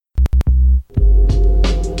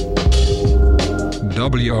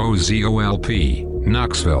WOZOLP,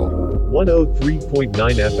 Knoxville. 103.9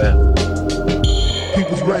 FM.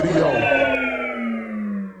 People's Radio.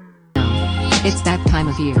 It's that time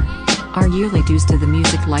of year. Our yearly dues to the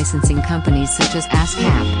music licensing companies such as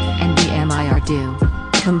ASCAP and BMI are due.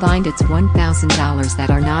 Combined it's $1,000 that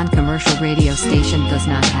our non-commercial radio station does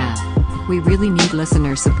not have. We really need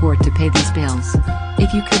listener support to pay these bills.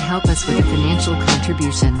 If you could help us with a financial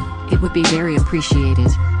contribution, it would be very appreciated.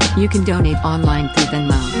 You can donate online through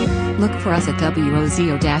Venmo. Look for us at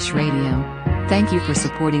WOZO-Radio. Thank you for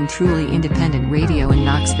supporting truly independent radio in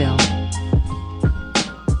Knoxville.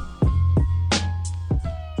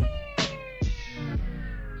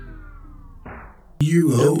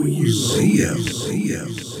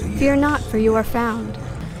 Fear not, for you are found.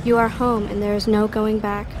 You are home, and there is no going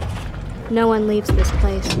back. No one leaves this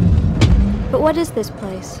place. But what is this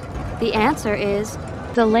place? The answer is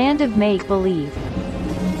the land of make-believe.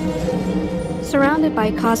 Surrounded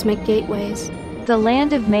by cosmic gateways, the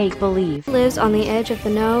land of make-believe lives on the edge of the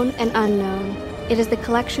known and unknown. It is the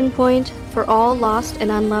collection point for all lost and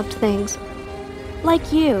unloved things.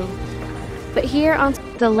 Like you. But here on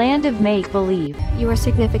the land of make-believe, you are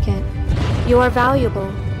significant. You are valuable.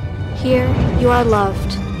 Here, you are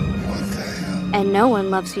loved. And no one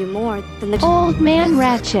loves you more than the Old Man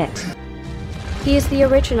Ratchet. He is the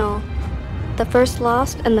original, the first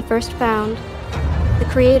lost and the first found, the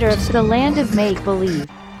creator of the land of make-believe.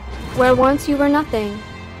 Where once you were nothing,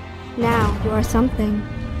 now you are something.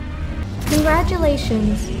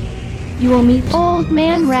 Congratulations. You will meet Old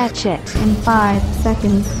Man Ratchet in 5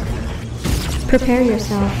 seconds. Prepare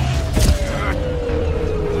yourself.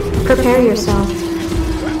 Prepare yourself.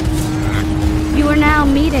 You are now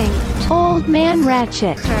meeting Old Man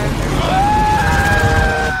Ratchet.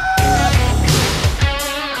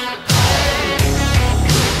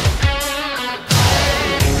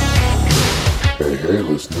 Hey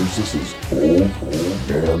listeners, this is Old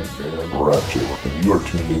Man Ratchet, and you are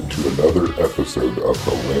tuned in to another episode of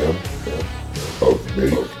the Land of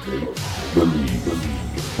Make-Believe,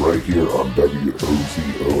 right here on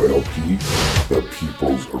WOZOLP, the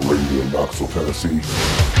People's Radio, Knoxville, Tennessee,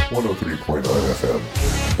 103.9 FM,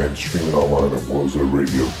 and streaming online at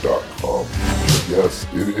WOZORadio.com. Yes,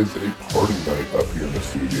 it is a party night up here in the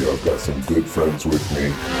studio. I've got some good friends with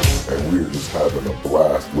me, and we're just having a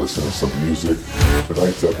blast listening to some music.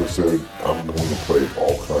 Tonight's episode, I'm going to play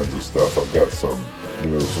all kinds of stuff. I've got some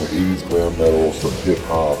 80s glam metal, some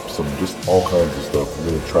hip-hop, some just all kinds of stuff. I'm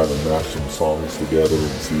going to try to mash some songs together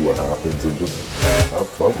and see what happens and just have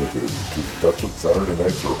fun with it. Because that's what Saturday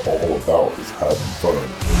nights are all about, is having fun.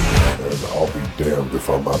 And I'll be damned if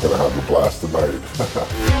I'm not going to have a blast tonight.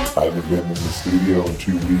 I haven't been in the studio in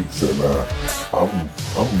 2 weeks, and I'm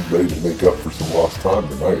ready to make up for some lost time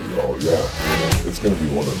tonight, y'all. Yeah, it's going to be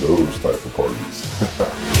one of those type of parties.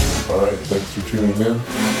 Alright, thanks for tuning in.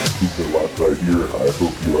 Keep it locked right here. I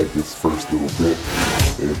hope you like this first little bit.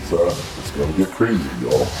 It's gonna get crazy,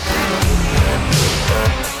 y'all. It's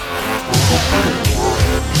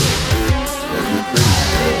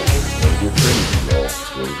gonna get crazy, y'all. Get crazy, y'all.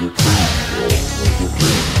 Get crazy,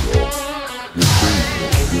 y'all. Get crazy,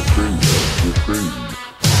 y'all. Get crazy, get crazy.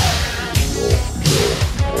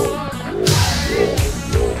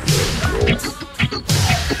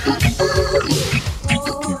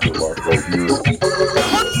 Keep it locked right here.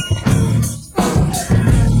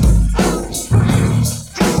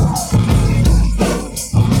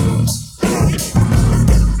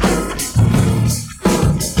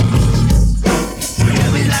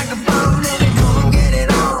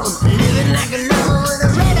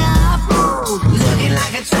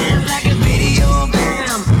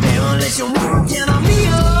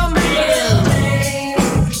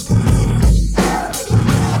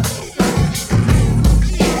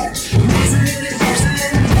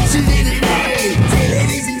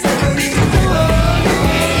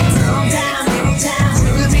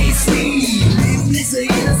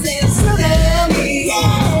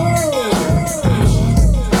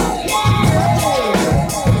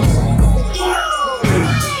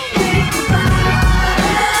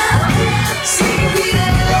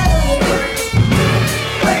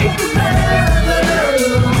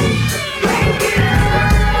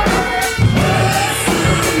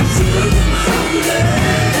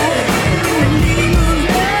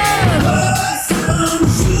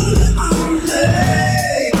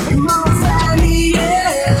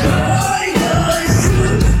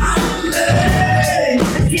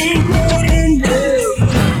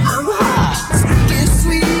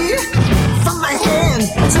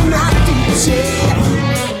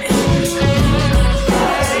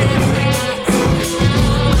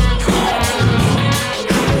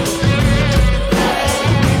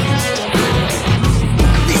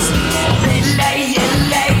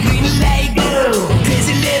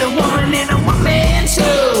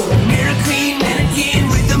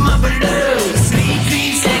 right here.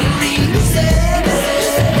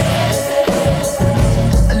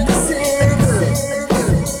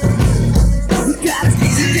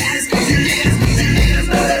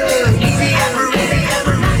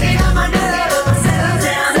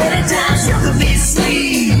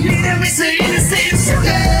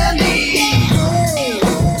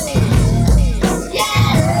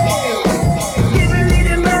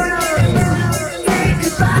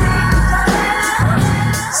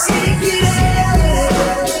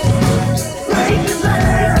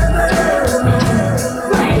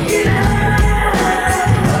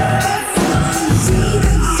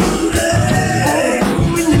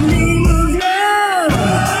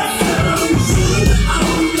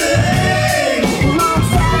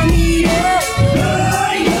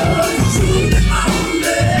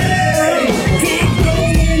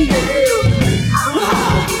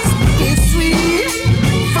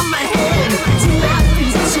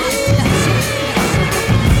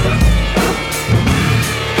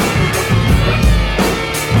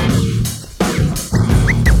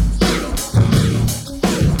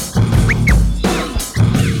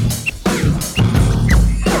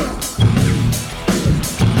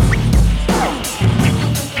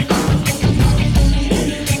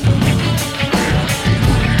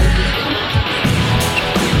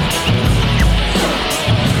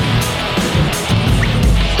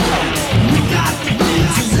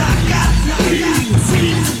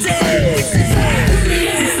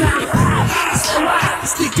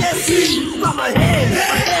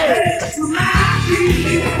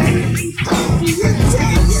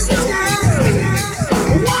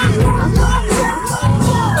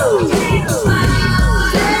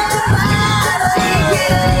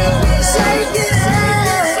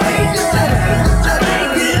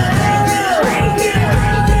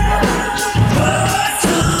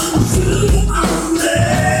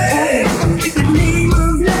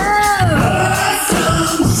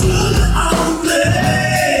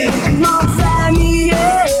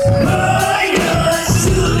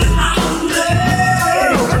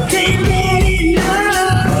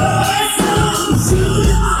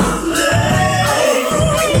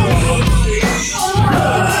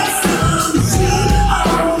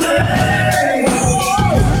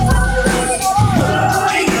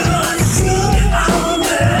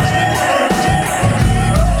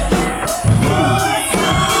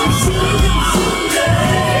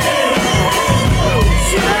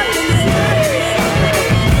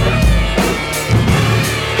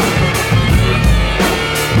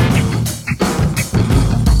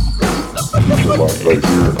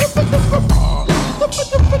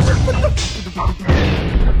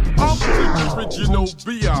 Original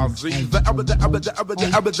B.I.Z. The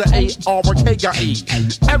A-R-K-I-E.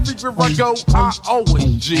 Everywhere I go, I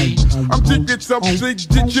always G. I'm thinking something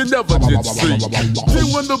that you never did see.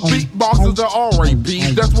 Doing the beatboxes are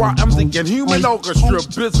R.A.P. That's why I'm thinking human orchestra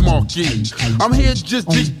Bismarcky. I'm here just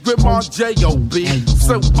deep with my J.O.B.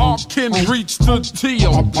 so all can reach the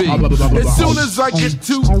T.O.P. As soon as I get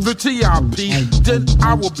to the T.I.P., then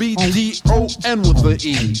I will be D.O.N. with the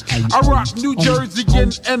E. I rock New Jersey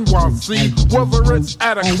and NYC, whether it's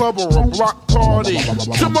at a club or a block party.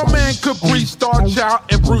 To my man Capri, Star Child,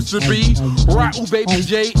 and Bruce B, Raul, Baby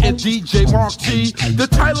J, and DJ Mark T. The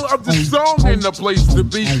title of the song and the place to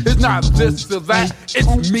be is not this or that,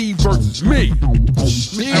 it's me versus me. Me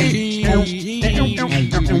versus me.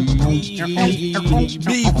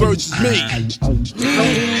 Me versus me.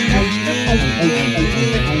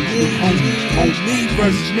 Me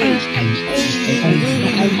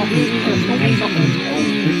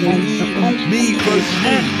versus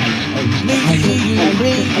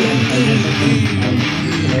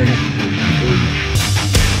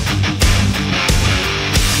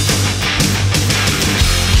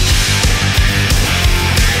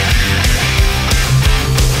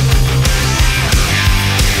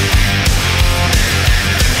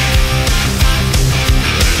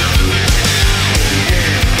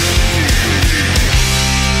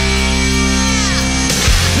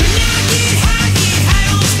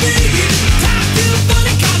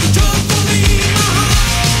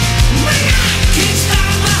Can't stop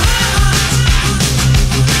my heart.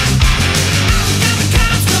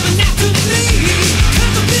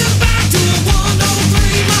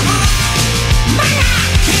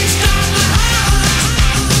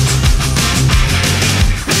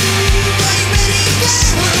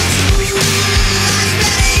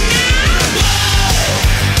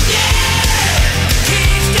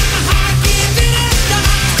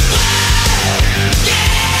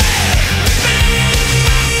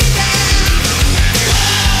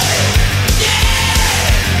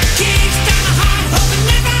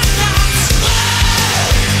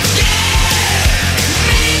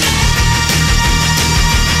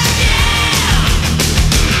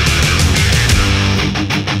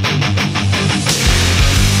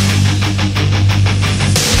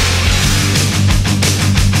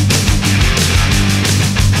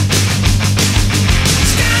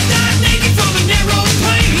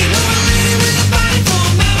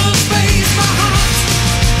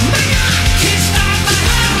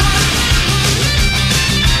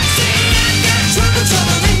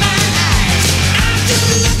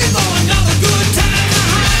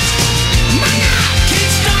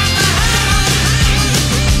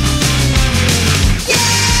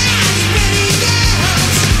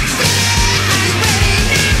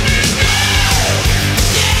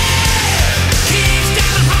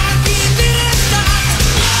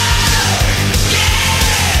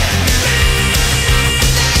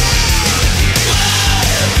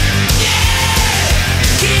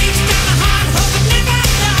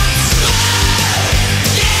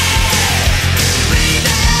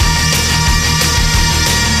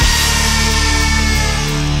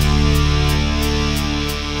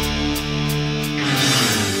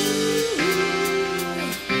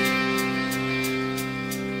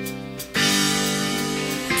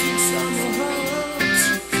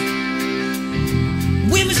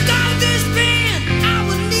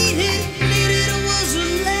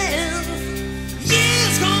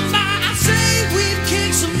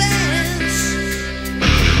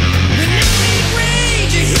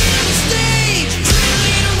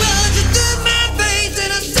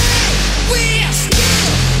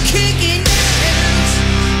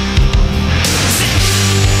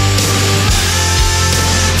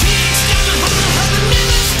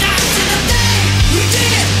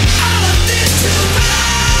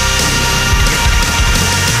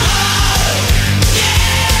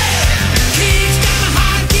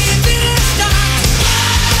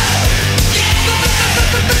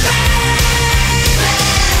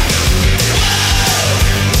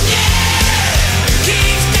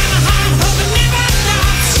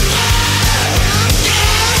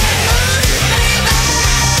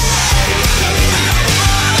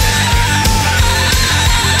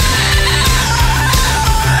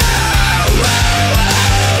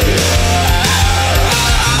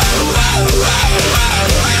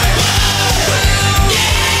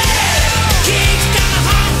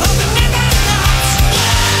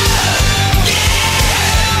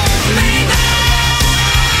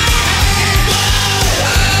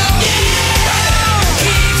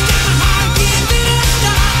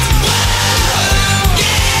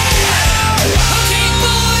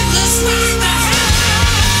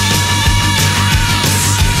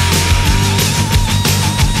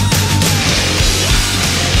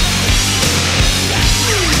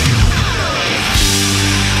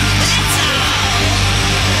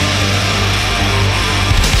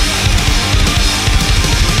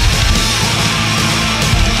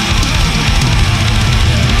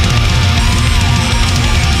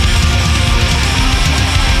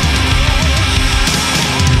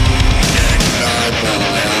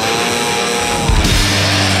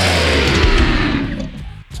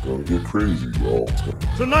 crazy, y'all.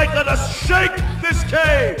 Tonight, let us shake this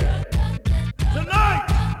cave. Tonight,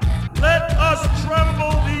 let us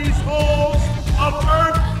tremble these halls of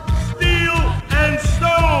earth, steel, and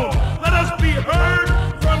stone. Let us be heard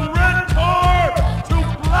from red tar to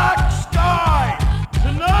black sky.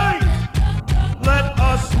 Tonight, let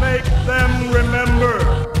us make them remember.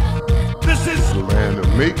 This is The land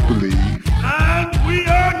of make-believe. and we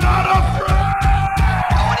are not afraid.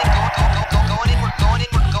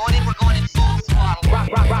 We're going in full throttle.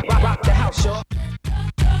 Rock the house, y'all.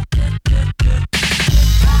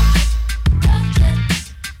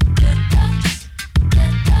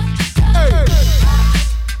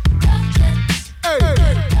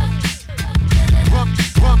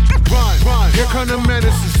 Run. Here come the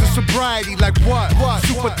menaces to sobriety, like what?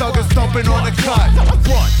 Super thuggers thumping on the cut.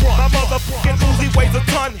 Run. My motherfucking Uzi weighs a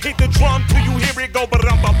ton. Hit the drum till you hear it go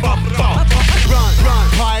ba-dum-ba-bum. Run.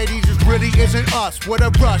 Piety just really isn't us. With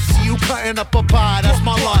a rush, see you cutting up a pie, that's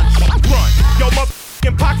my lunch. Run. Yo,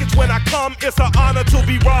 motherfucking pockets when I come. It's an honor to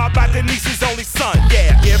be robbed by Denise's only son.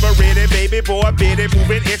 Yeah, ever ready, baby boy, bit it,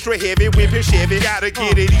 moving extra heavy, whipping Chevy. Gotta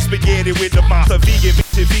get it, eat spaghetti with the monster. Vegan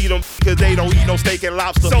bitches feed them, cause they don't eat no steak and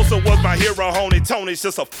lobster. Sosa was my hero, Honey Tony's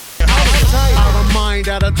just a Out of mind,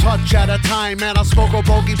 out of touch, out of time. Man, I smoke a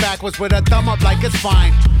bogey backwards with a thumb up like it's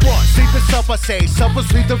fine. Run. Sleep is self, I say,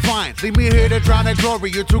 self-asleep divine. Leave me here to drown in glory,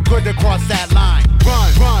 you're too good to cross that line.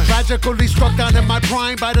 Run. Tragically struck down in my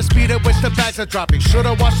prime by the speed at which the bags are dropping.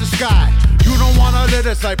 Should've watched the sky. You don't wanna live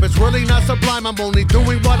this life, it's really not sublime. I'm only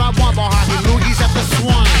doing what I want behind me. Loogies at the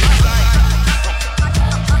swine.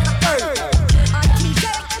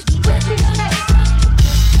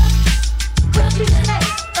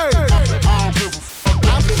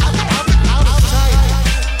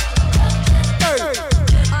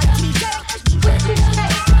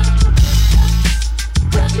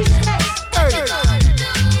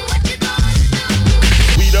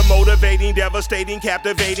 Motivating, devastating,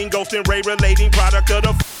 captivating, ghost and ray relating, product of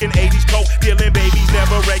the fucking 80s, coke dealing babies,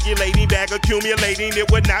 never regulating, bag accumulating.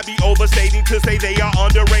 It would not be overstating to say they are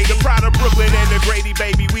underrated. Proud of Brooklyn and the Grady,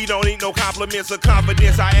 baby. We don't need no compliments or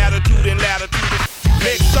confidence. Our attitude and latitude.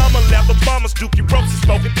 Next summer, leather bummers, Dookie ropes and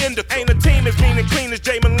smoking indica. Ain't a team as mean and clean as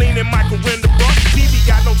Jay Moline and Michael Renderbrook. TV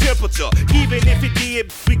got no temperature, even if it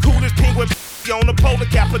did. We cool as penguin on the Polar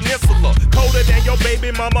Cap Peninsula. Colder than your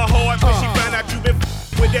baby mama hard when she find out you been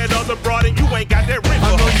with that other broad and you ain't got that ring.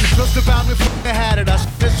 I know you just about me f***ing had it,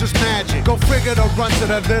 it's just magic. Go figure to run to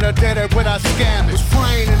the litter, did it without scamming. Was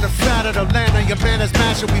frying in the fat of the land and your man is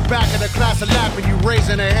mashing. We back in the class of laughing, you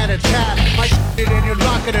raising a hand and chatting. My shit in your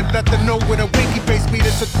locker and let them know with a winky face meet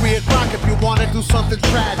it's at 3 o'clock if you wanna do something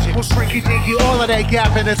tragic. Well, shrinky dinky, all of that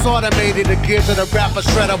gapping, it's automated. The gears of the rapper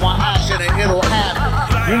shredder want action and it'll happen.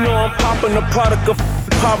 You know I'm popping the product of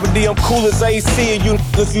poverty. I'm cool as AC and you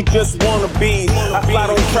niggas you just wanna be. I fly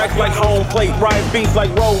on track like home plate, ride beats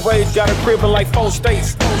like road rage, got a crib in like 4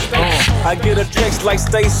 states. I get a text like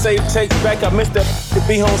stay safe, take back. I missed that to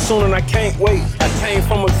be home soon and I can't wait. I came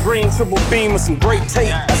from a dream, triple beam and some great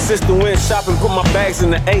tape. Assistant went shopping, put my bags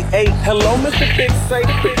in the 8-8. Hello, Mr. Big Safe.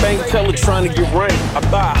 Big bank teller trying to get rain. I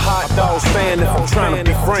buy a hot dog stand if I'm trying to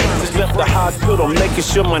be frank. Just left the hospital, making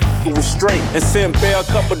sure my nigga was straight. And sent Bear a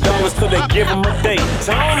couple dollars till they give him a date.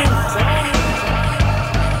 Tony.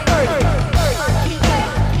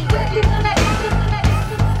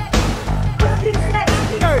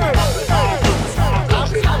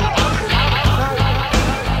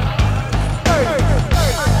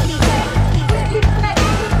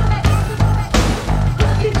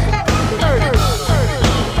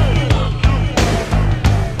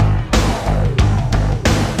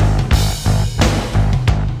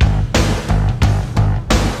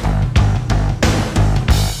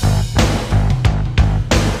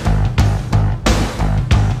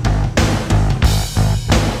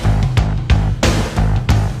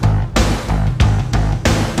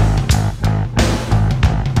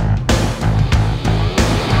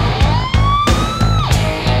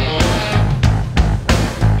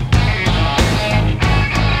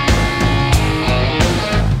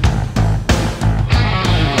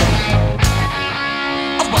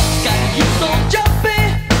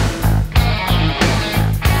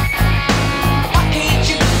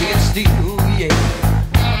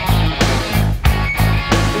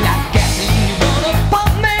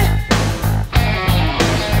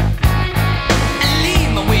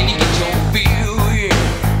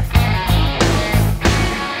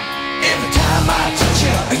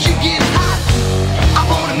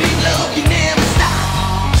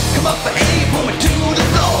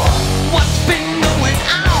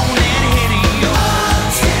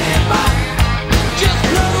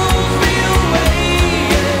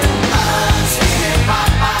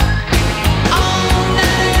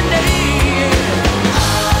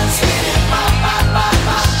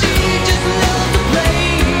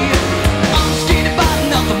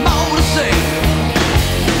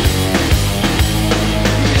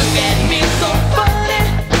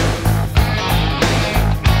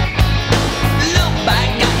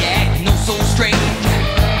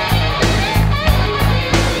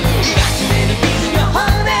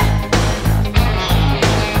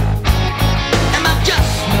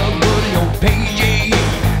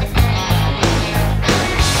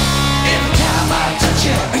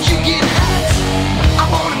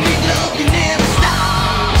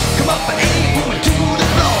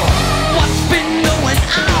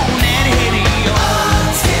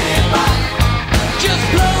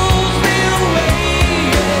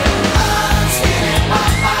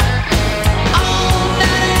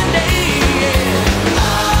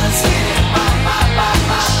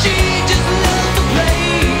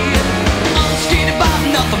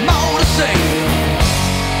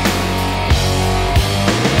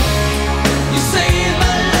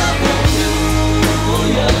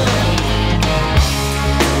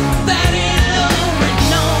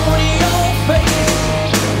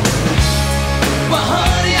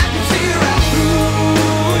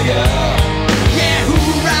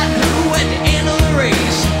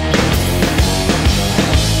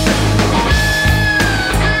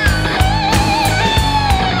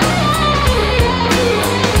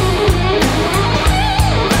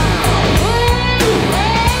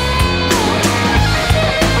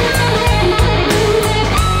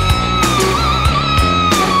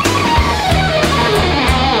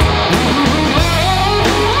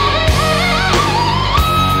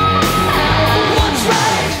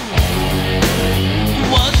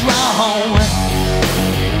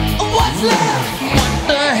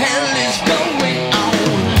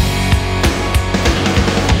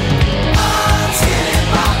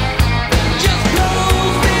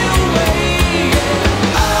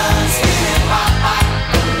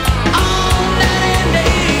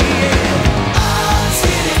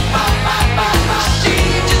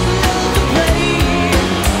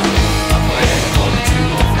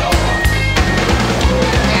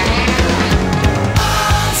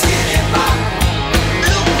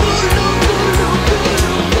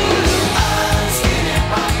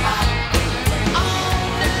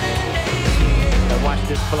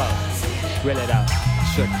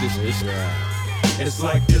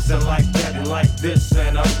 and like that and like this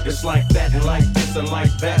and it's like that and like this and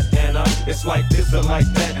like that and it's like this and like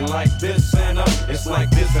that and like this and it's like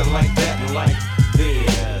this and like that and like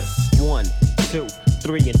this. 1, 2,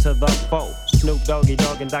 3 into the 4. Snoop Doggy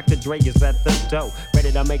Dogg and Dr. Dre is at the door,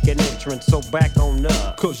 ready to make an entrance, so back on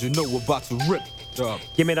up. Cause you know we're about to rip up.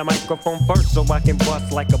 Give me the microphone first so I can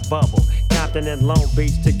bust like a bubble. Compton and Long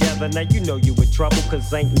Beach together, now you know you in trouble,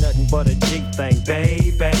 cause ain't nothing but a G thing,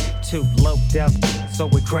 baby. Too low death, so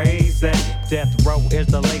we crazy. Death Row is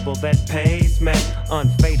the label that pays me.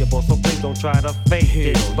 Unfadable, so please don't try to fake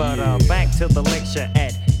this. But back to the lecture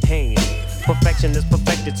at hand. Perfection is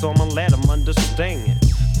perfected, so I'ma let them understand.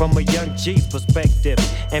 From a young G's perspective,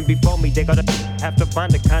 and before me they gotta have to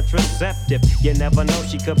find a contraceptive. You never know,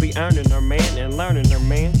 she could be earning her man and learning her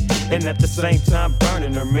man, and at the same time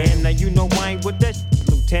burning her man. Now you know I ain't with that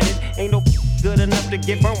lieutenant. Ain't no good enough to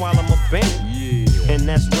get burned while I'm a bandit. Yeah. And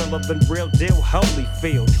that's realer than real deal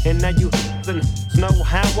Holyfield. And now you know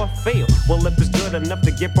how I feel. Well, if it's good enough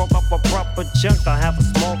to get broke off a proper chunk, I'll have a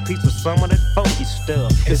small piece of some of that funky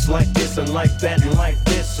stuff. It's like this and like that and like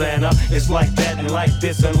this and it's like that and like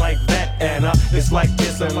this and like that and it's like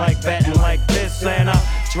this and like that and like this and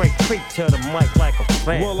Drake creep to the mic like a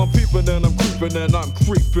fan. Well, I'm peeping and I'm creeping and I'm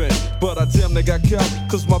creeping, but I damn near got caught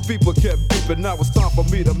cause my people kept beeping. Now it's time for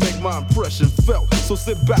me to make my impression felt. So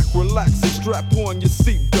sit back, relax and strap on your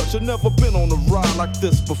seatbelt. You've never been on a ride like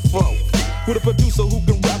this before, with a producer who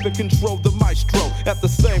can rap and control the maestro. At the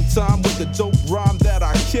same time with the dope rhyme that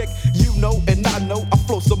I kick, you know and I know I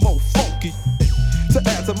flow some more funky. To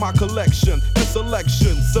add to my collection, this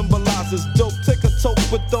selection symbolizes dope. Take a toke,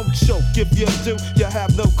 but don't choke. If you do, you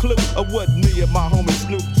have no clue of what me and my homie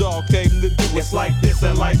Snoop Dogg came to do. It's like this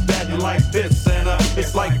and like that and like this and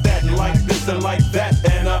it's like that and like this and like that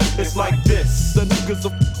and it's like this. The niggas a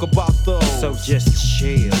fuck about those. So just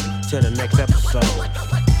chill to the next episode.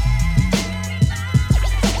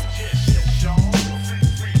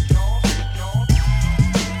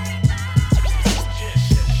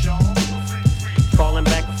 Falling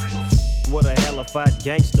back with a hellified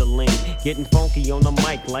gangster lean, getting funky on the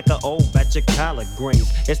mic like an old batch of collard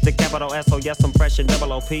greens. It's the capital S, oh yes, I'm fresh and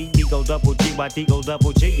double OP. D-Go double G, by D-Go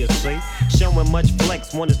double G, you see. Showing much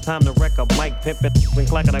flex when it's time to wreck a mic. Pimpin' and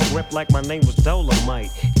clacking a grip like my name was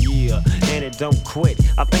Dolomite. Yeah, and it don't quit.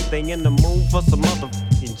 I think they in the mood for some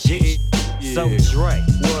motherfucking G. Yeah. So Dre,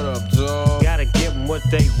 what up, dawg? Gotta give them what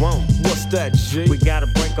they want. What's that, G? We gotta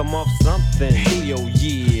break them off something. Hell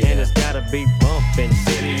yeah. And it's gotta be bumpin'.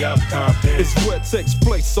 City of Compton. It's where it takes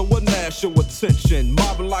place, so I nash your attention.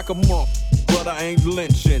 Mobbing like a monk, but I ain't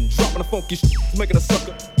lynching. Dropping the funky shit, making a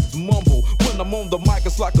sucker mumble. When I'm on the mic,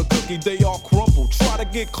 it's like a cookie, they all crumble. Try to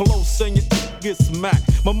get close and you get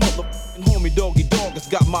smacked. My motherfucking homie Doggy Dogg has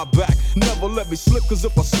got my back. Never let me slip, cause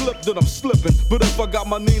if I slip, then I'm slipping. But if I got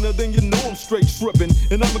my Nina, then you know I'm straight tripping.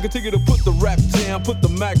 And I'ma continue to put the rap down, put the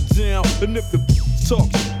Mac down. And if the talk,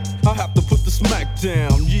 I have to put the smack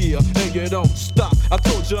down, yeah, and you don't stop. I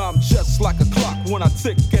told you I'm just like a clock when I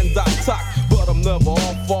tick and I talk. But I'm never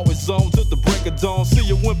off, always on till the break of dawn. See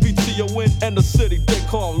you when PTON and the city they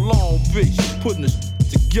call Long Beach. Putting this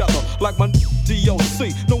together like my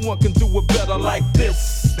DOC. No one can do it better like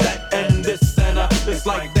this, that, and this, and it's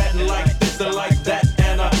like that, and like this, and like that,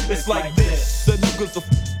 and it's like this. The niggas are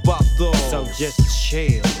about those. So just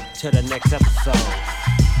chill to the next episode.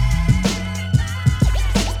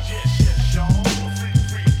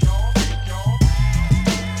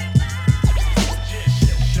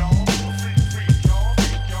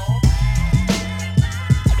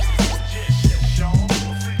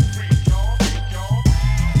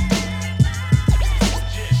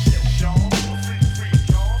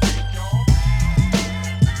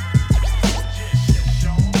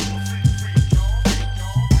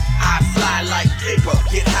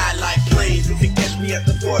 Get high like planes. If you catch me at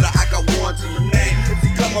the border, I got warrants in my name. If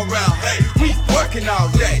you come around, hey, we working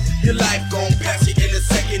all day. Your life gon' pass you in a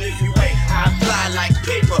second if you wait. I fly like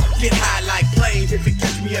paper, get high like planes. If you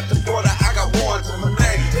catch me at the border, I got warrants in my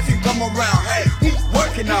name. If you come around, hey, we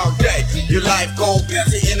working all day. Your life gon'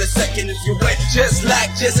 pass you in a second if you wait. Just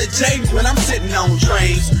like Jesse James when I'm sitting on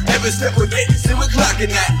trains. Every step we get, see we're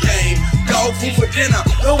clocking that game. Go food for dinner,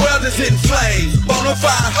 the world is in flames.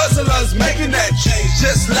 Bonafide hustlers making that change.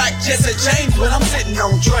 Just like Jesse James when I'm sitting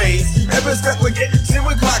on trains. Every step we get, see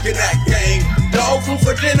we're clocking that game. Dog food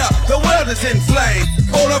for dinner, the world is in flames.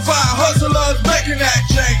 Bonafide hustlers making that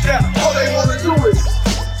change. Yeah, all they wanna do is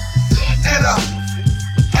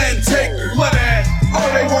and take money. All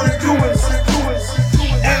they wanna do is and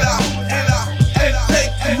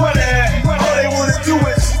take money. All they wanna do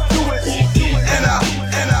is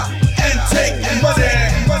and take money.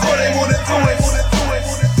 All they wanna do is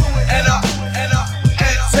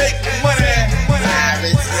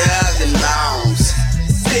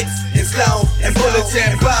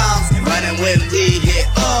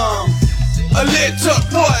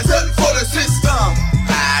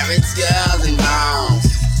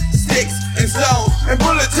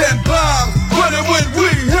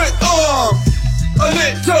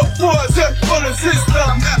for the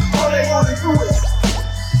system. All they wanna do is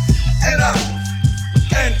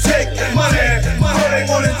and take money. All they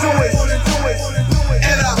wanna do is and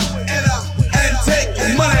take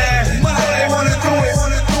money. All they wanna do is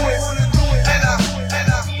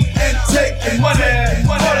and take money.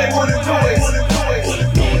 All they wanna do is and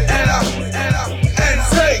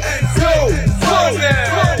take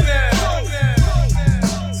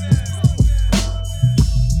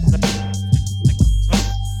money.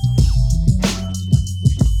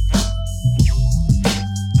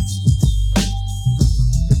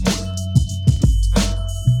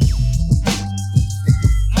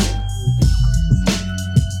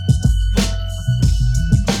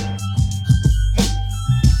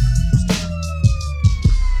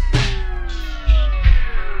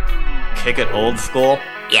 Kick it old school?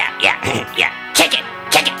 Yeah. Kick it.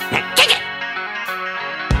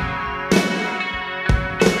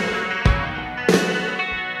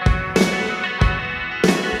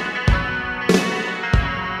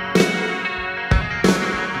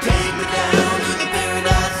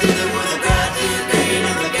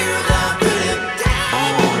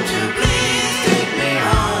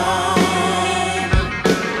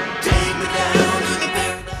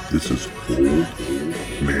 This is Old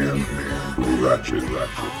Man Ratchet,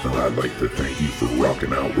 and I'd like to thank you for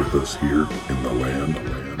rocking out with us here in the land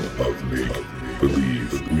of make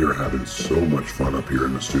believe. We are having so much fun up here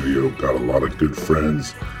in the studio. Got a lot of good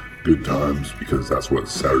friends, good times, because that's what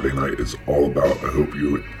Saturday night is all about. I hope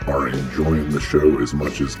you are enjoying the show as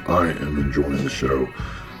much as I am enjoying the show.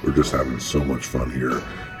 We're just having so much fun here.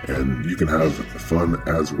 And you can have fun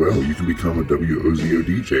as well. You can become a WOZO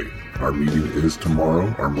DJ. Our meeting is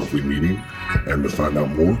tomorrow, our monthly meeting. And to find out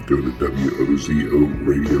more, go to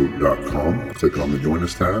WOZOradio.com. Click on the Join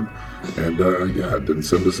Us tab. And then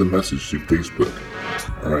send us a message through Facebook.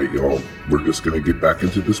 All right, y'all. We're just going to get back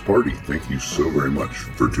into this party. Thank you so very much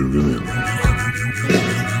for tuning in. You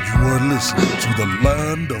are listening to the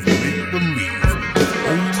land of make-believe with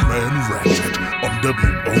Old Man Ratchet on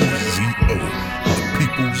WOZO.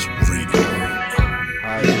 People's Radio.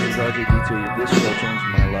 Hi, this is RJD2. This show changed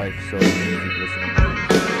my life, so keep listening.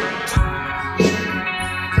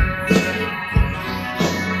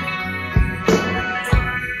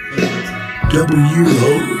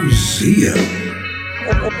 WOZO.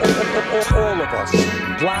 All of us,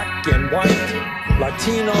 black and white,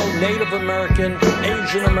 Latino, Native American,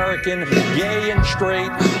 Asian American, gay and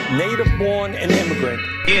straight, native born and immigrant,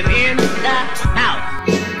 is in the house.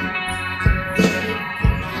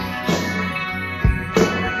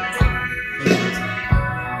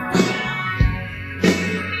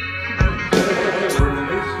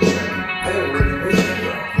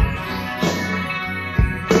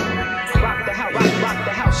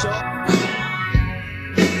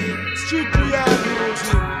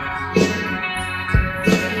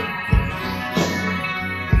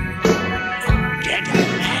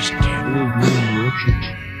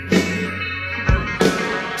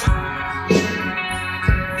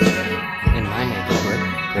 In my neighborhood,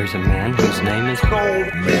 there's a man whose name is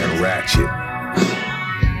Old Man Ratchet.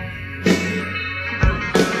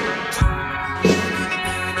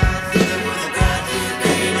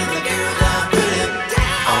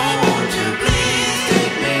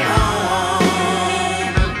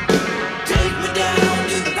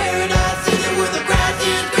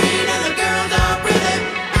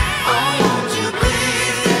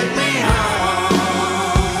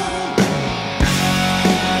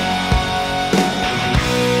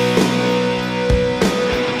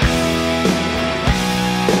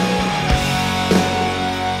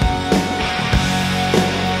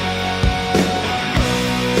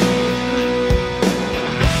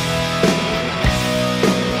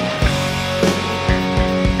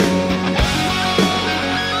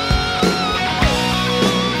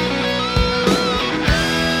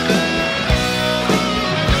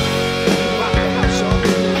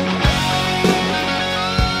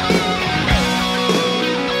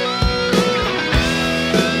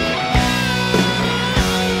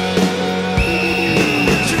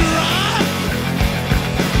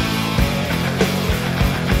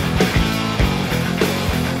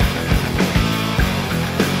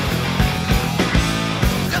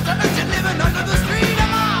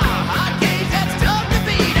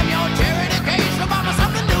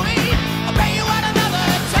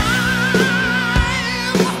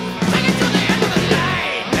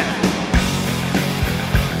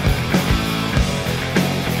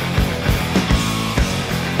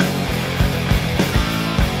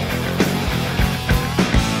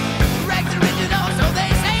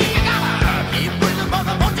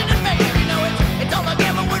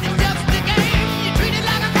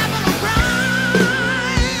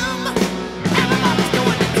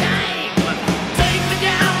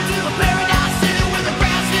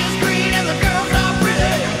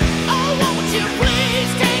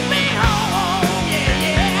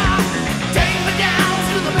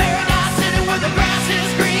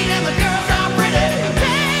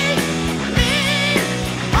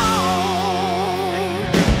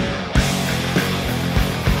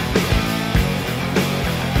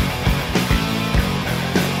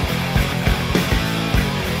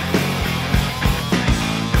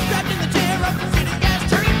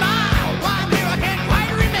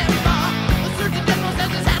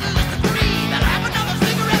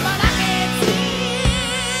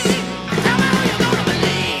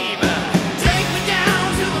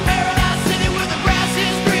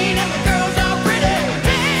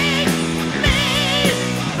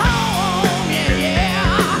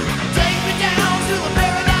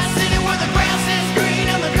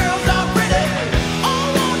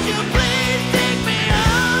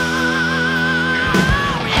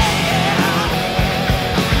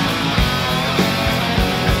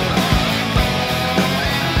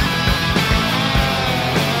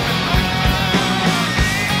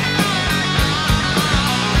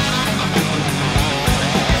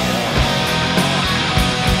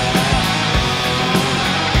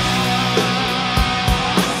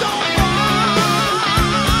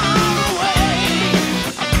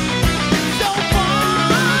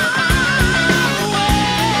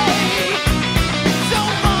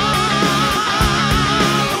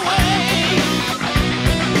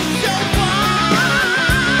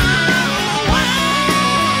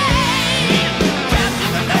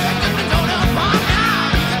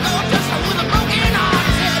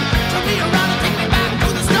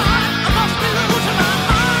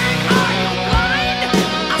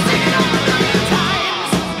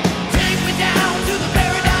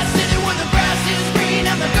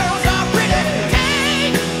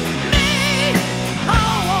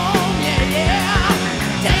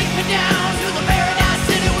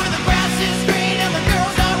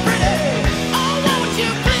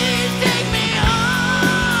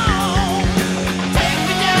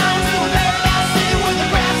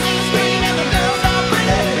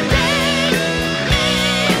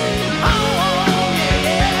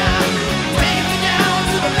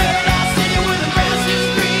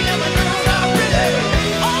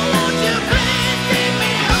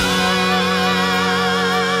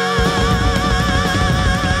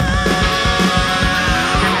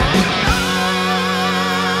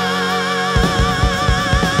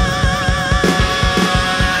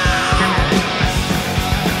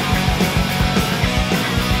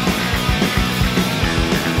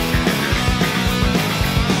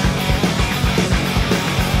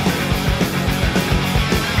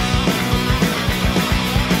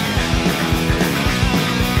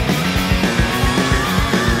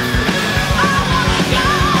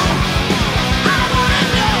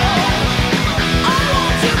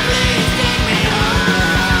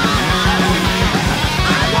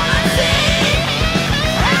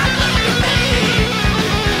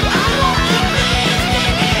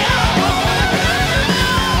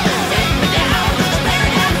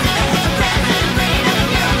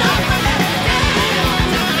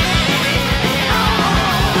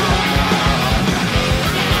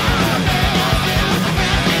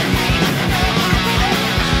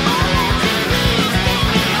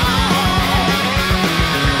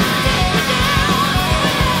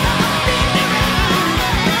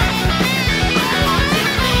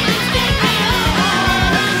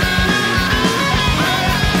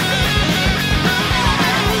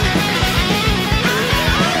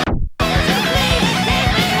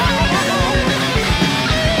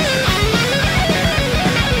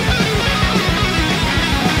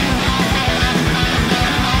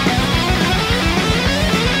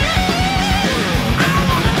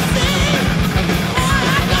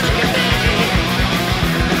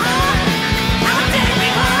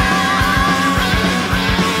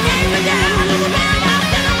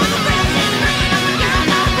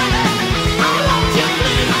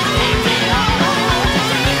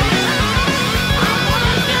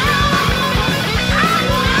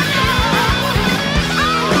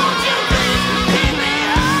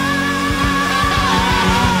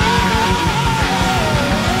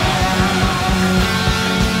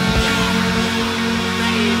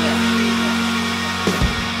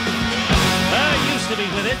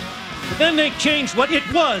 then they changed what it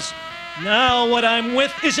was. Now what I'm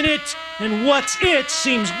with isn't it, and what's it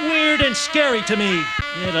seems weird and scary to me.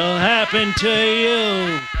 It'll happen to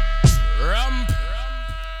you.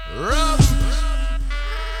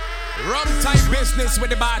 Rum type business with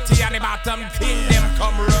the body and the bottom king them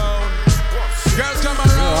come round. Girls come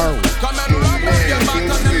around, come and rub with your bottom,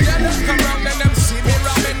 them girls come round and them see me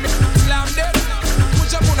rubbing me, slam them.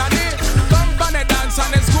 Push up on a knee, come on a dance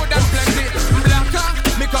and it's good and plenty. Blacker,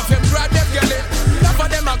 me come from grab them girl. Enough of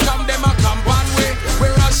them a come one way. We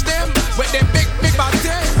rush them with them big body.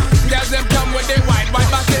 Girls them come with the wide body.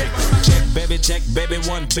 Check, baby,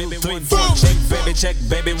 1, 2, 3, 4. Check,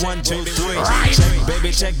 baby, 1, 2,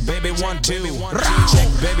 3. Check, baby, 1, 2.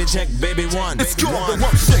 Check, baby, 1. It's called the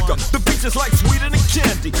Rump Shaker. The beach is like sweeter than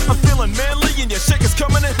candy. I'm feeling manly and your shaker's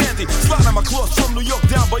coming in handy. Sliding my claws from New York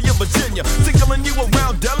down by your Virginia. Tickling you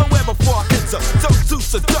around Delaware before I enter. Toast to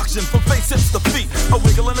seduction from face hips to feet. A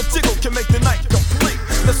wiggle and a tickle can make the night complete.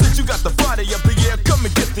 Now since you got the body of the year, come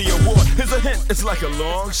and get the award. Here's a hint, it's like a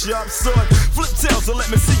long, sharp sword. Flip tails and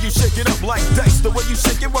let me see you shake it up like dice. The way you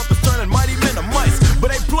shake it up is turning mighty men to mice.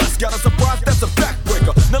 But A plus got a surprise, that's a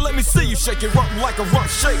backbreaker. Now let me see you shake it up like a rump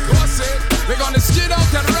shaker. What's it? We're gonna skid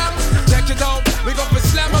out and run. Check it out. We go for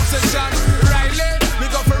slam up session. Riley, we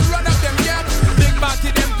go for run up them yard. Big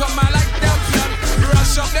body them come out like them flood.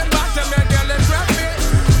 Rush up them bottom and girl and grab me.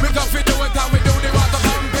 We go for do it and we do the water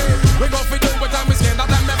pumping. We go for do it and we skin out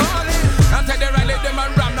and me body. And tell the Riley them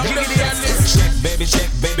and ram up them list.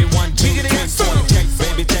 Check, baby, 1, 2, 3, 4.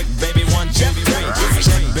 Check, baby, 1, 2,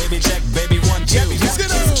 3. Check, baby, 1, 2.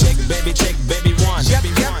 Check, baby, 1.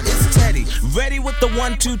 It's Teddy, ready with the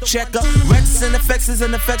 1, 2 checker. Rex and effects is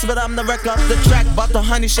in effects, but I'm the wrecker. The track about the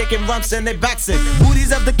honey shaking rumps and they backs it.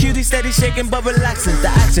 Booties of the cutie steady shaking but relaxing. The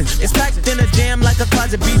action is packed in a jam like a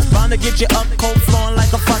closet. Beats bound to get you up cold flowing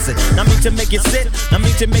like a faucet. Not me to make you sit, not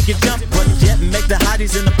me to make you jump, but yet make the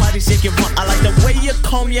hotties in the party shake it rump. I like the way you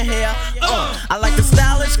comb your hair. I like the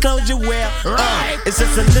stylish clothes you wear. It's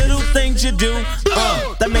just the little things you do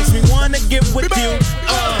that makes me wanna get with you.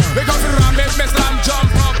 We go for ram it, Miss Lam,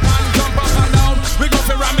 jump up and down. We go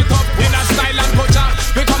for ram it up in a style and culture.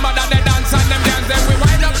 We come out of the dance and them dance, then we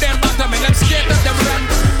wind up them bottom and them skate up them run.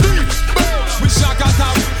 We shock out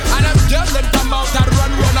out and them girls them come out and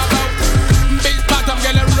run about. Big bottom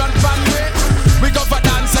girl and run fun way. We go for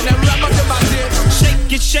dance and them ram up the body.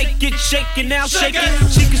 Shake it, now shake it.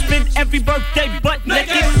 She can spend every birthday butt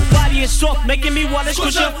naked. Body is soft, making me wanna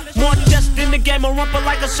squish her. More just in the game, a rumper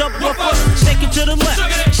like a subwoofer. Shake it to the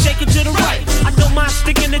left, shake it to the right. I don't mind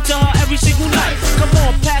sticking it to her every single night. Come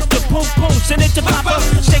on, pass the poom, send it to Papa.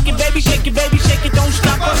 Shake it, baby, shake it, don't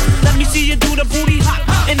stop her. Let me see you do the booty hop,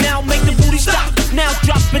 and now make the booty stop. Now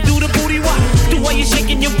drop and do the booty walk. The way you're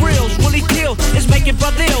shaking your grills really kills. It's making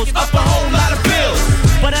brothers up a whole lot of bills.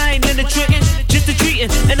 But I ain't in the trickin', just the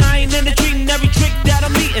treatin', and I ain't in the treatin' every trick that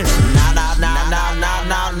I'm eatin'.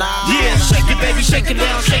 Nah. Yeah, shake it, baby, shake it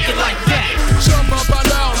down, shake it like that. Jump up and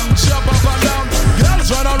down, jump up and down.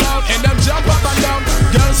 Girls run around and them jump up and down.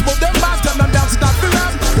 Girls move them bottom and dance it up the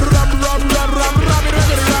ram. Ram.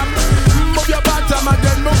 Move your bottom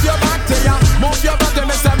again, move your body, yeah. Move your body,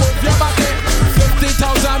 mister, move your body.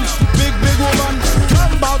 50,000, big woman.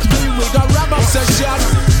 Come about me, we got ram up session.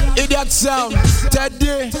 Idiot sound,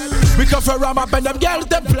 Teddy. We come for ram up and them girls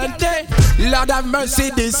them plenty. Lord have mercy,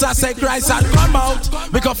 this I say Christ and come out.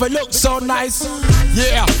 We come for look so nice.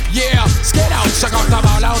 Yeah. Skate out, check out the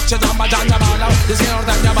ball out. Check out my down the ball out. This girl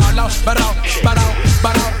down the ball out. But out,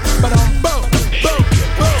 boom.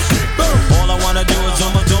 All I wanna do is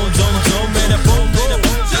zoom, in a boom.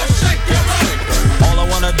 Just shake your body. All I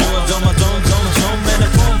wanna do is zoom, in a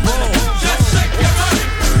boom. Just shake your body.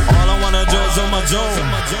 All I wanna do is zoom.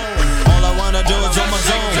 All I wanna do is zoom.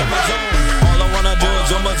 All I wanna do is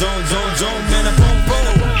zoom, in a boom.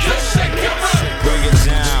 Just shake your body. Break it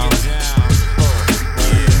down.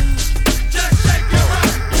 Just shake your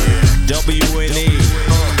body. WNE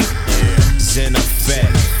is in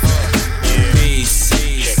effect. Peace.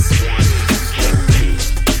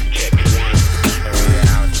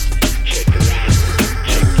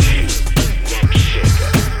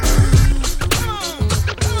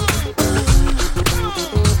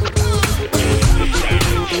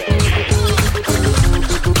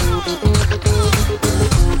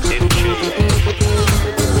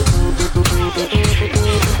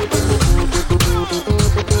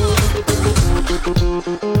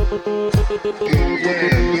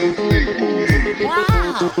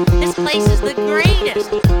 Wow, this place is the greatest.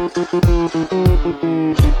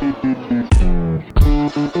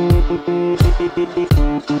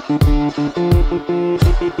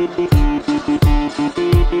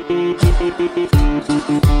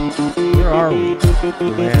 We're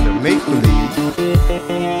the land of make-believe.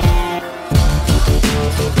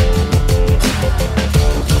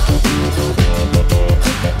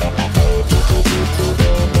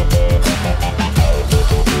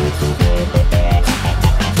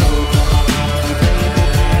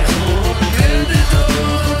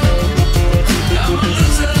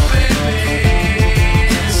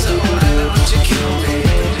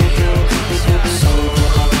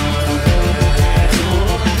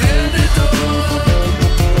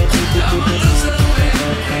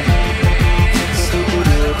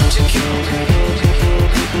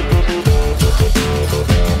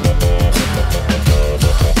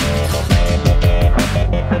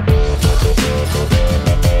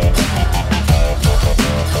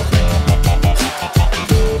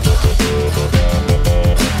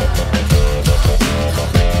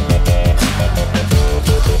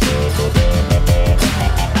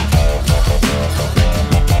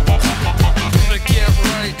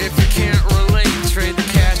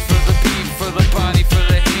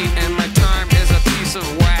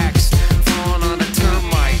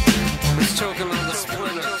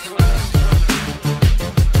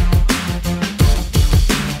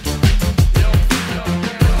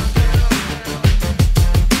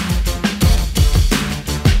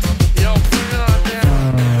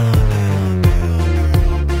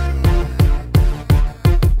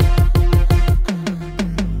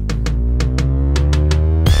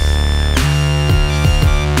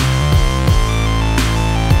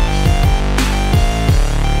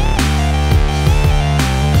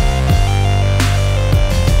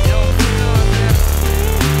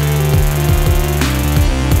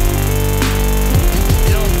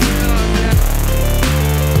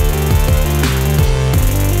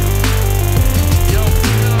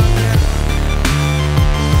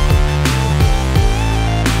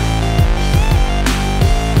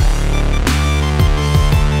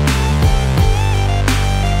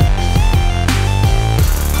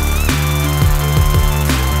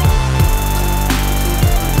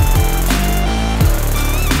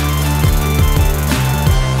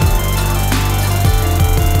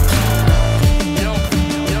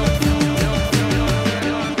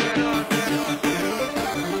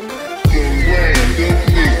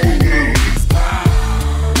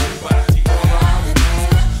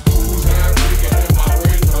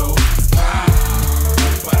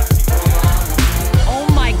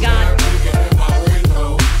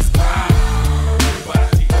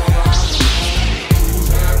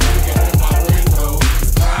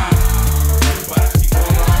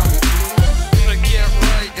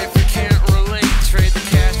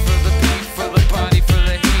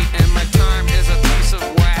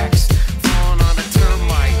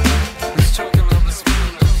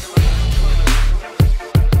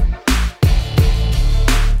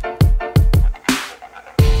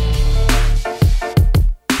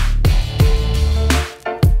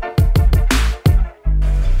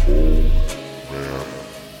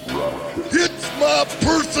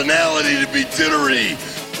 personality to be jittery.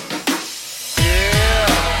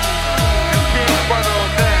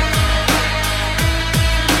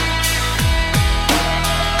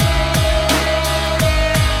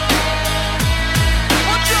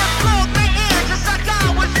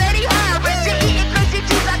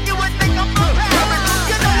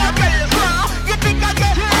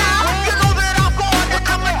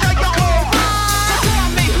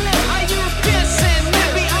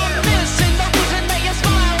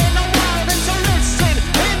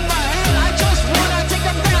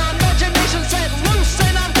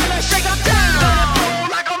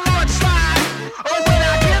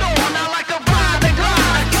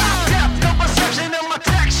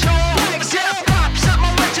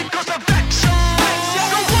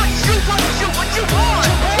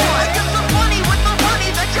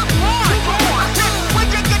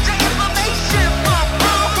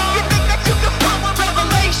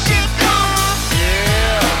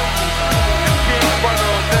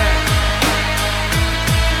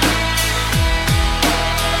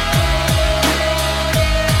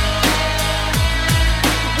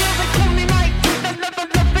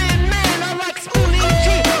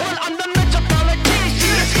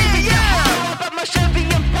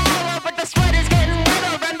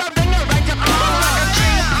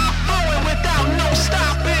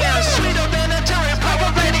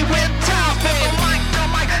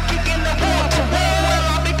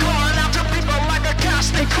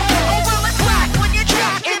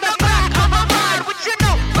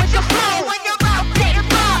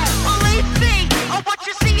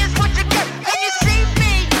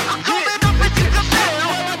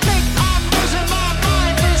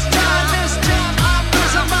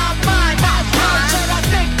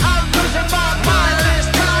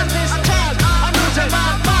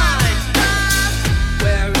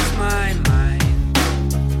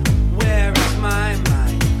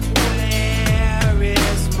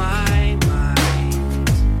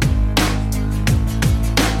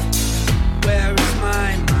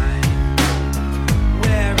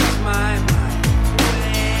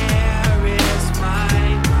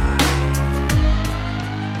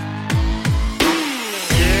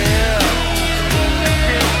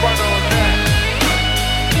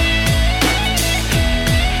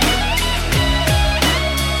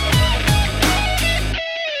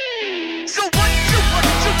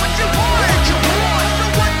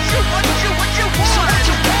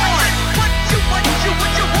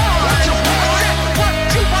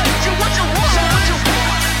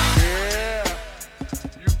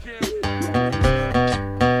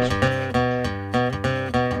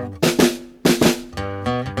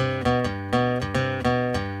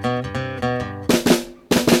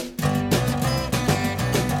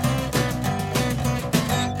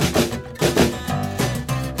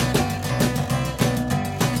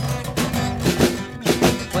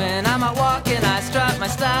 When I'm out walking, I strut my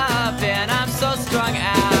stuff, and I'm so strung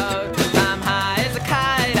out. I'm high as a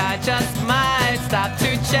kite, I just might stop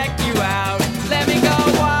to check you out. Let me go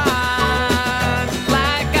on,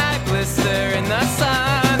 like I blister in the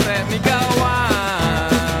sun. Let me go on,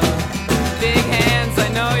 big hands, I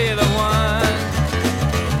know you're the one.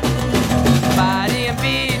 Body and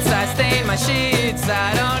beats, I stain my sheets,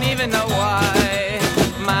 I don't even know why.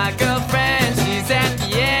 My girlfriend, she's at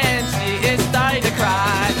the end, she is starting to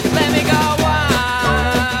cry. Let me go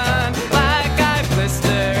on, like I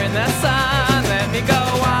blister in the sun. Let me go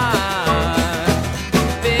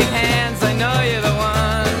on, big hands, I know you're the one.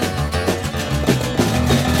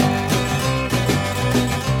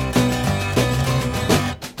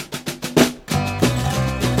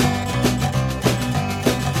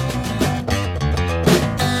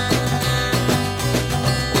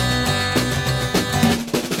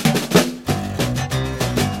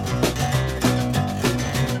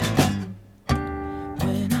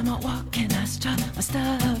 When I'm out walking, I strut my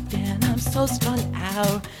stuff, and I'm so strung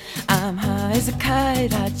out. I'm high as a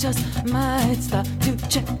kite, I just might stop to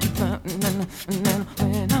check you out.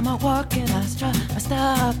 When I'm out walking, I strut my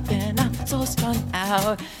stuff, and I'm so strung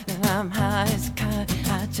out. And I'm high as a kite,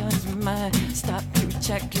 I just might stop to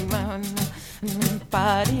check you out.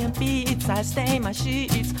 Body and beats, I stain my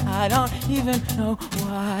sheets, I don't even know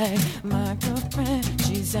why. My girlfriend,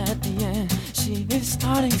 she's at the end, she is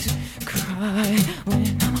starting to cry.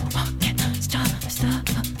 When I'm walking, stop,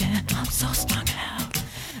 and I'm so strung out.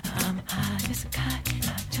 I'm high as a kite,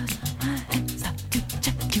 I just might stop to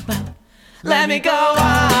check you out. Let me go on,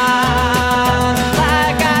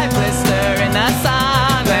 like I blister in the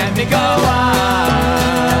sun. Let me go on,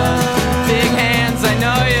 big hands, I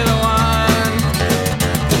know you're the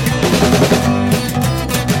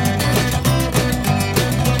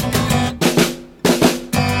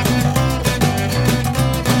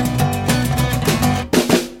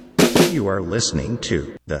one. You are listening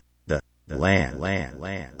to the land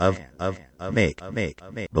of make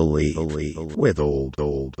believe with old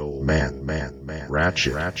man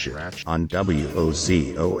Ratchet on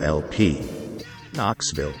WOZOLP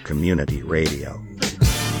Knoxville Community Radio.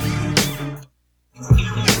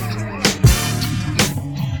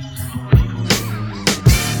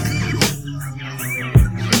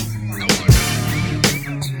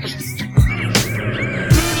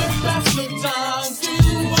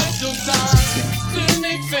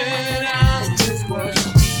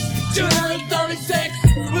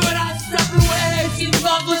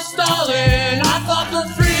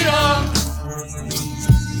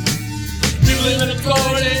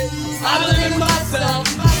 I believe in myself.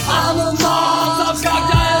 I'm a mom. I'm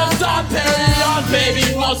cocktails. I'm Perry on baby.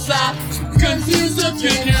 Won't stop. Confused look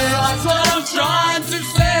in your eyes. What I'm trying to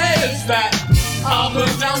say is that I'll put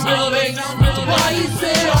down buildings while you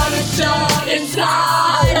sit on a shelf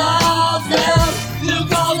inside of them. You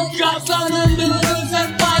call the cops on the news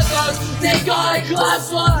and fight us. They call it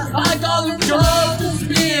class one. I call them drug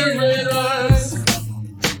conspirators.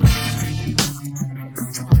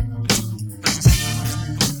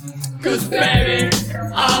 Cause baby,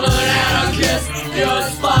 I'm an anarchist, you're a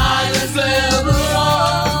spineless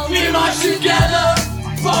liberal. We march together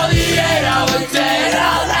for the 8-hour day.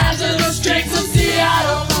 I'll answer the streets of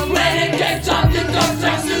Seattle. When it came time to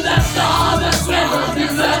confess to that star that's never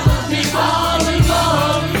been left. We fall, we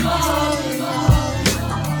fall, we fall, we fall.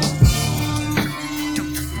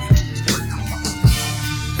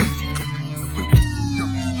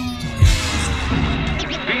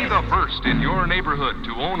 Be the first in your neighborhood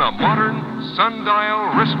to own a modern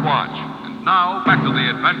sundial wristwatch. And now, back to the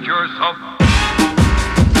adventures of...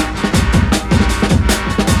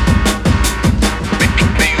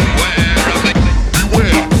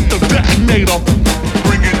 Beware the detonator.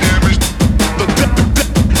 Bringing damage. The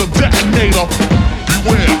detonator.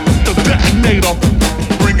 Beware the detonator.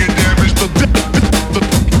 Bringing damage. The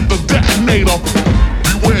detonator.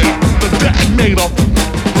 Beware the detonator.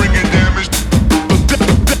 Bringing damage.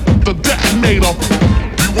 The detonator.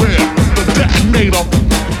 Beware the detonator.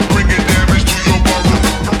 Bringing damage to your body.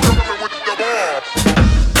 I'm coming with the bomb.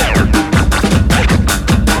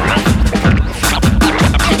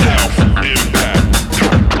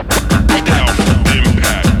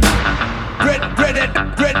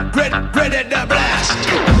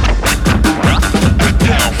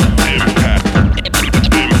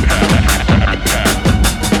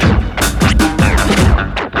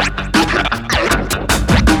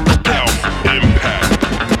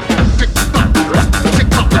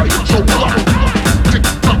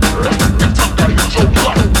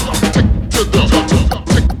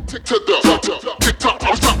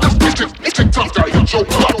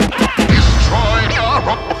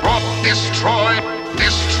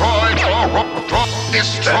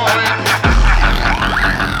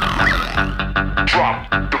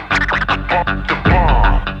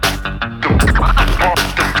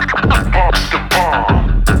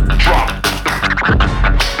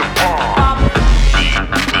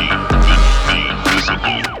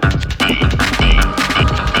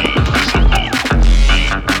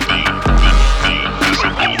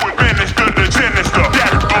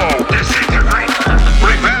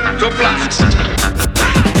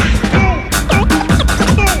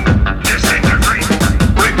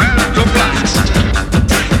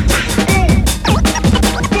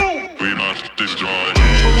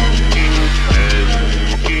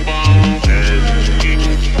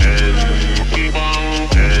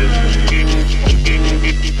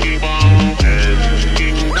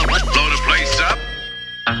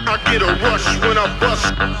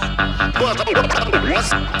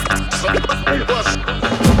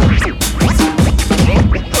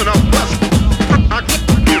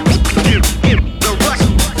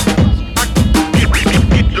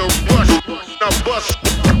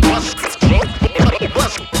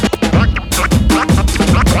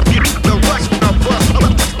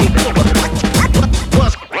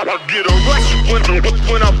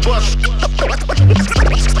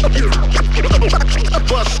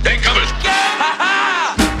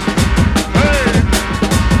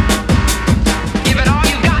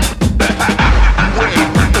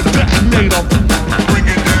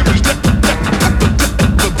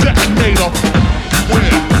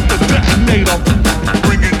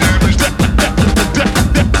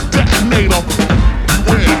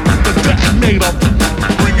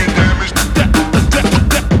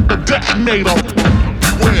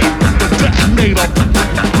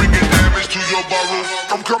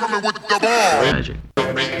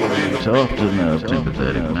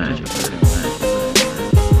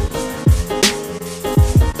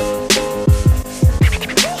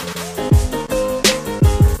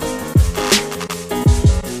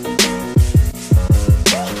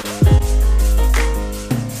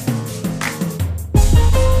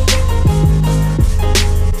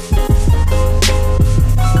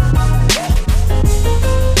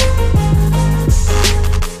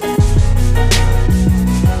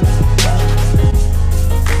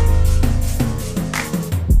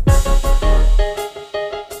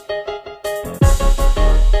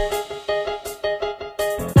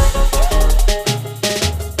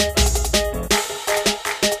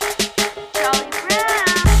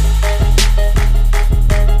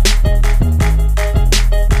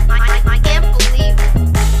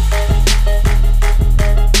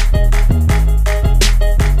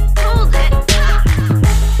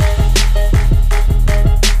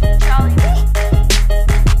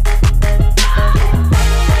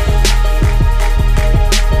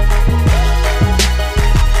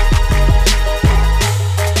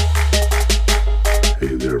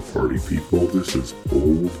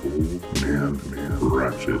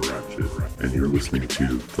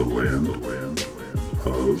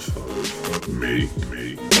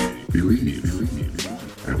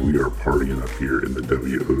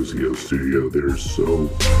 Studio. There's so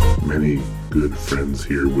many good friends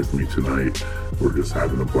here with me tonight. We're just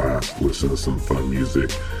having a blast, listening to some fun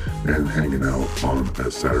music and hanging out on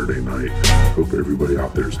a Saturday night. Hope everybody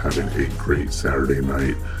out there is having a great Saturday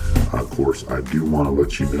night. Of course, I do want to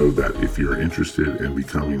let you know that if you're interested in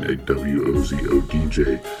becoming a WOZO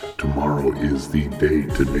DJ, tomorrow is the day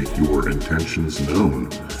to make your intentions known.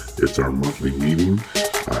 It's our monthly meeting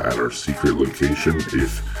at our secret location.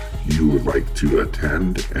 If you would like to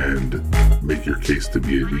attend and make your case to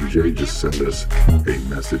be a DJ, just send us a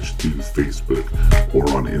message to Facebook or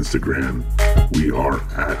on Instagram. We are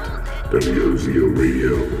at WOZO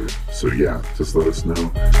Radio. So yeah, just let us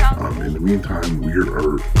know. In the meantime, we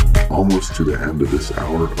are almost to the end of this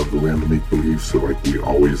hour of the Land of Make Believe. So like we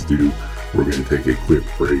always do, we're going to take a quick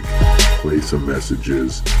break, play some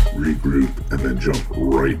messages, regroup, and then jump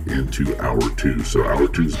right into hour two. So hour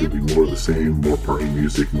two is going to be more of the same, more party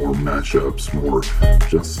music, more mashups, more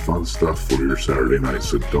just fun stuff for your Saturday night.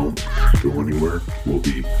 So don't go anywhere. We'll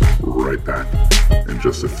be right back in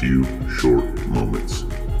just a few short moments.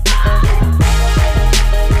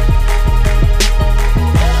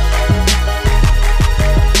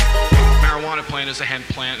 Marijuana plant is a hemp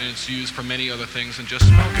plant, and it's used for many other things than just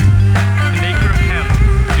smoking. An acre of hemp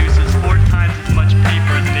produces 4 times as much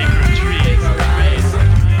paper as an acre of trees.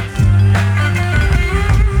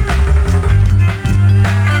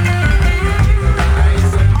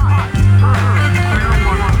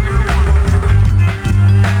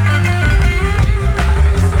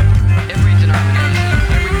 Every denomination,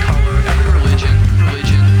 every color, every religion.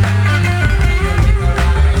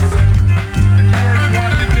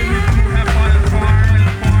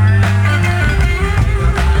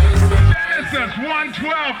 Genesis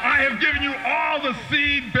 1:12, I have given you all the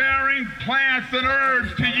seed-bearing plants and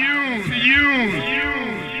herbs to use.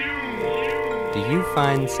 Do you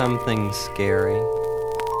find something scary?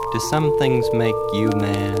 Do some things make you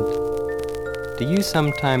mad? Do you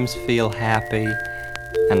sometimes feel happy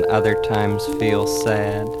and other times feel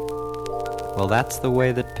sad? Well, that's the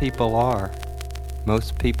way that people are.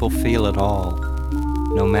 Most people feel it all,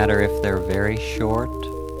 no matter if they're very short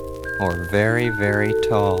or very, very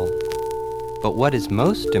tall. But what is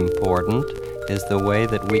most important is the way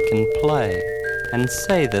that we can play and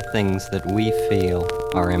say the things that we feel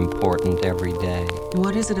are important every day.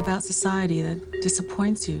 What is it about society that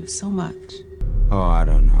disappoints you so much? Oh, I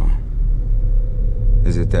don't know.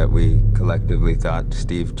 Is it that we collectively thought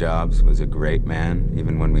Steve Jobs was a great man,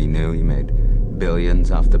 even when we knew he made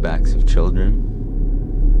billions off the backs of children?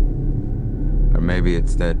 Or maybe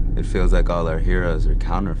it's that it feels like all our heroes are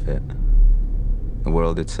counterfeit. The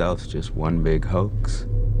world itself's just one big hoax.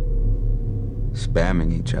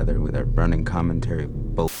 Spamming each other with our burning commentary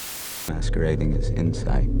of bull masquerading as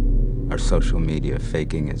insight. Our social media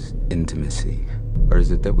faking as intimacy. Or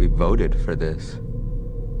is it that we voted for this?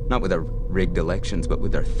 Not with our rigged elections, but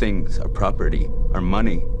with our things, our property, our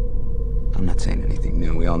money. I'm not saying anything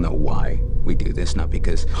new. We all know why we do this. Not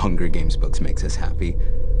because Hunger Games books makes us happy,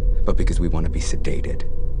 but because we want to be sedated.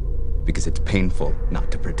 Because it's painful not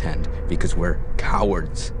to pretend. Because we're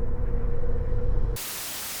cowards.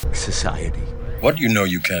 Society. What you know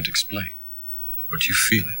you can't explain, but you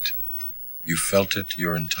feel it. You felt it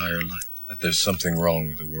your entire life. That there's something wrong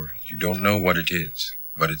with the world. You don't know what it is,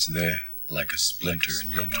 but it's there, like a splinter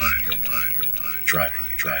in your mind, driving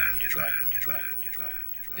you.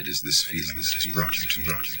 It is this feeling that has brought you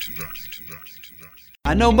to.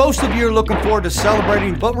 I know most of you are looking forward to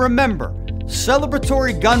celebrating, but remember,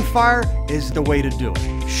 celebratory gunfire is the way to do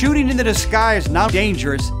it. Shooting into the sky is not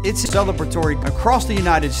dangerous, it's celebratory across the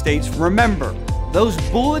United States. Remember, those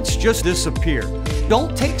bullets just disappear.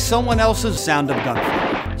 Don't take someone else's sound of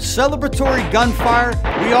gunfire. Celebratory gunfire,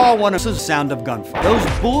 we all want a sound of gunfire.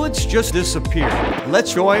 Those bullets just disappear.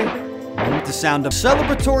 Let's enjoy the sound of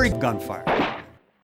celebratory gunfire.